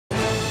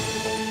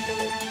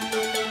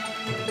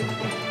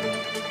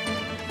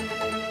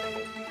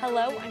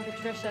Hello, I'm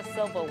Patricia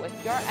Silva with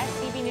your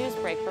SCV News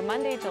Break for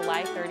Monday,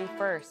 July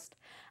 31st.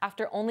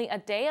 After only a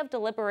day of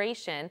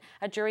deliberation,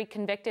 a jury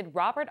convicted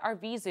Robert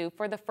Arvizu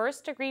for the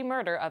first-degree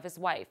murder of his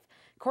wife.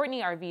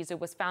 Courtney Arvizu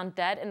was found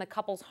dead in the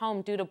couple's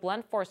home due to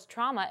blunt force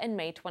trauma in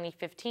May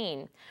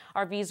 2015.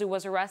 Arvizu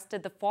was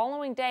arrested the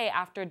following day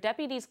after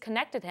deputies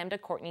connected him to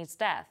Courtney's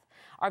death.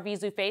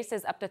 Arvizu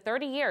faces up to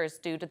 30 years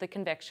due to the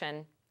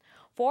conviction.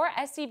 4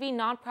 SCV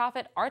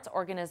nonprofit arts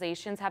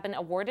organizations have been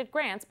awarded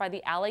grants by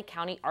the LA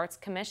County Arts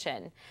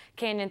Commission.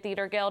 Canyon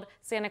Theater Guild,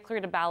 Santa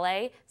Clarita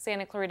Ballet,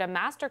 Santa Clarita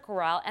Master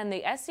Chorale, and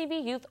the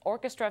SCV Youth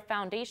Orchestra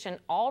Foundation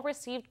all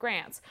received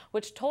grants,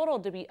 which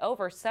totaled to be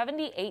over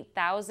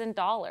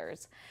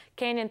 $78,000.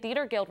 Canyon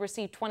Theater Guild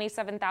received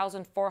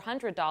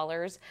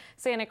 $27,400,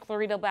 Santa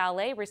Clarita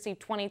Ballet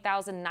received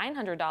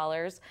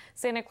 $20,900,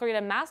 Santa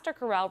Clarita Master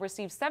Chorale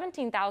received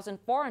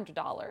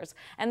 $17,400,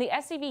 and the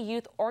SCV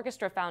Youth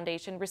Orchestra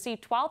Foundation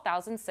received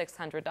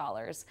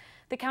 $12,600.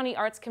 The County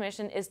Arts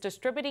Commission is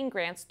distributing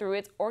grants through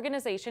its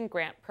organization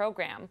grant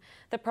program.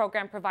 The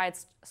program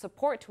provides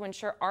support to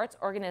ensure arts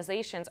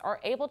organizations are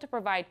able to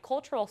provide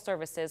cultural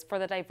services for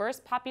the diverse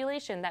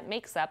population that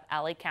makes up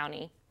LA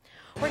County.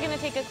 We're going to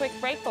take a quick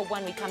break, but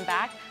when we come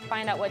back,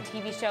 find out what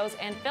TV shows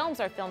and films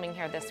are filming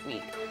here this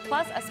week.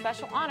 Plus, a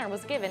special honor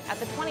was given at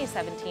the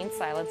 2017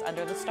 Silence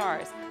Under the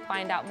Stars.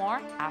 Find out more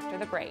after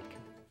the break.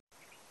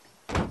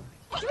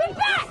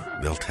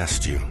 They'll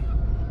test you.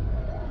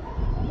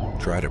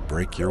 Try to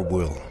break your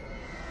will.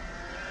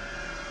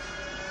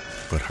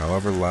 But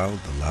however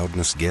loud the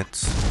loudness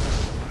gets,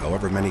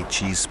 however many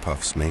cheese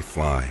puffs may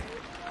fly,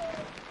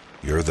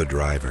 you're the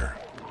driver,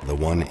 the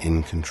one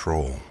in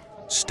control.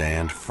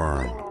 Stand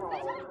firm.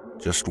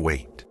 Just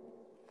wait.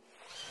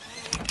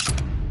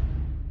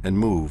 And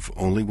move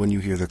only when you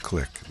hear the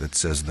click that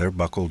says they're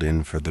buckled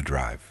in for the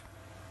drive.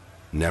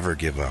 Never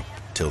give up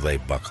till they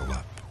buckle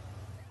up.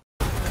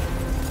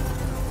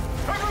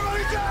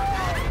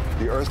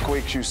 The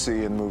earthquakes you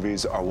see in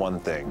movies are one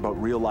thing,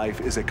 but real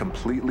life is a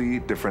completely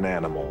different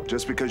animal.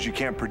 Just because you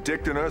can't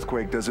predict an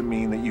earthquake doesn't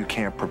mean that you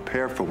can't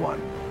prepare for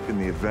one. In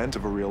the event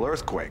of a real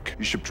earthquake,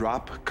 you should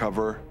drop,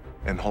 cover,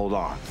 and hold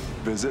on.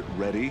 Visit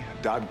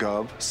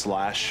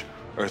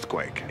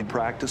ready.gov/earthquake and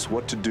practice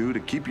what to do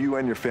to keep you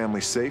and your family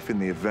safe in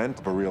the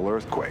event of a real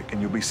earthquake.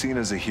 And you'll be seen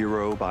as a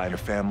hero by your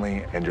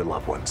family and your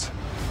loved ones.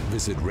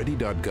 Visit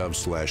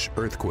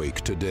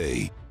ready.gov/earthquake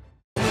today.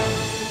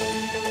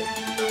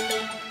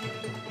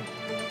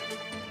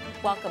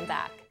 Welcome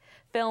back.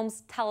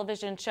 Films,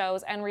 television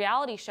shows, and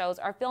reality shows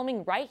are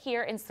filming right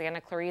here in Santa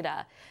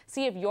Clarita.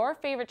 See if your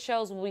favorite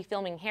shows will be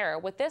filming here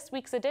with this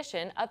week's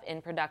edition of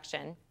In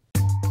Production.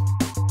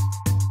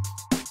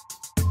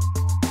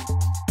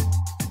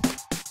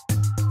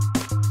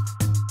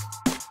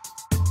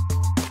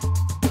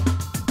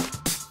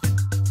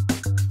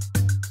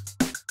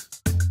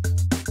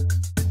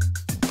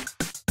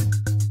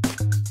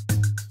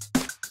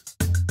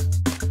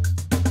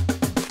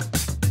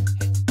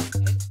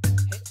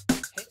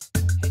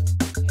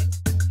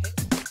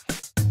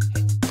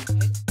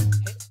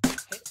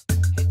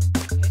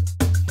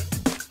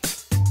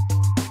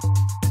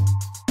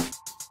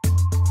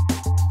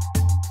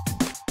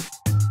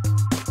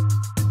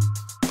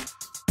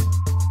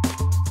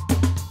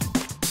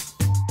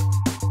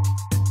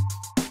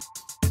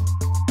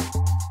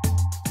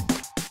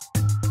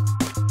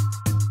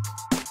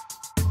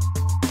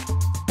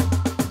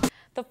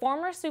 The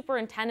former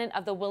superintendent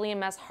of the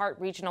William S. Hart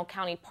Regional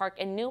County Park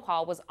in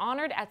Newhall was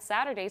honored at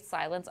Saturday's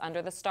Silence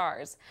Under the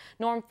Stars.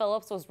 Norm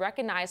Phillips was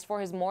recognized for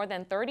his more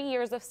than 30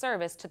 years of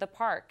service to the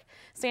park.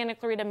 Santa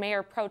Clarita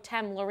Mayor Pro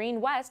Tem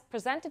Lorene West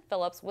presented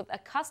Phillips with a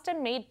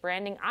custom-made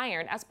branding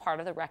iron as part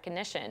of the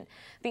recognition.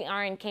 The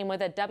iron came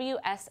with a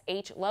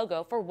WSH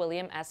logo for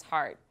William S.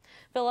 Hart.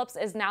 Phillips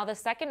is now the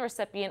second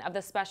recipient of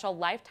the Special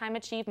Lifetime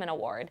Achievement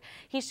Award.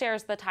 He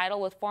shares the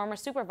title with former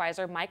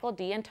supervisor Michael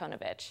D.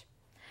 Antonovich.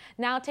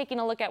 Now taking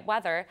a look at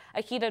weather,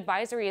 a heat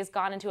advisory has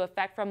gone into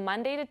effect from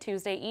Monday to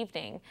Tuesday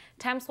evening.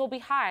 Temps will be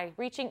high,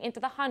 reaching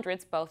into the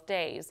hundreds both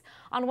days.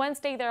 On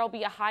Wednesday, there will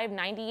be a high of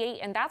 98,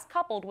 and that's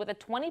coupled with a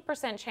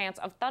 20% chance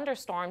of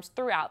thunderstorms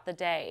throughout the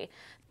day.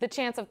 The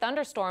chance of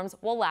thunderstorms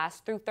will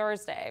last through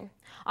Thursday.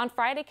 On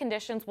Friday,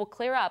 conditions will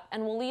clear up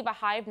and will leave a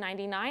high of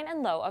 99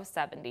 and low of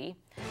 70.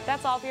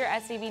 That's all for your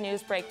SCV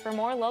News Break. For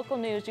more local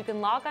news, you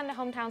can log on to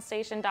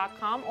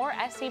hometownstation.com or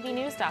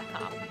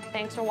scvnews.com.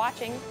 Thanks for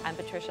watching. I'm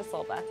Patricia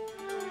Silva.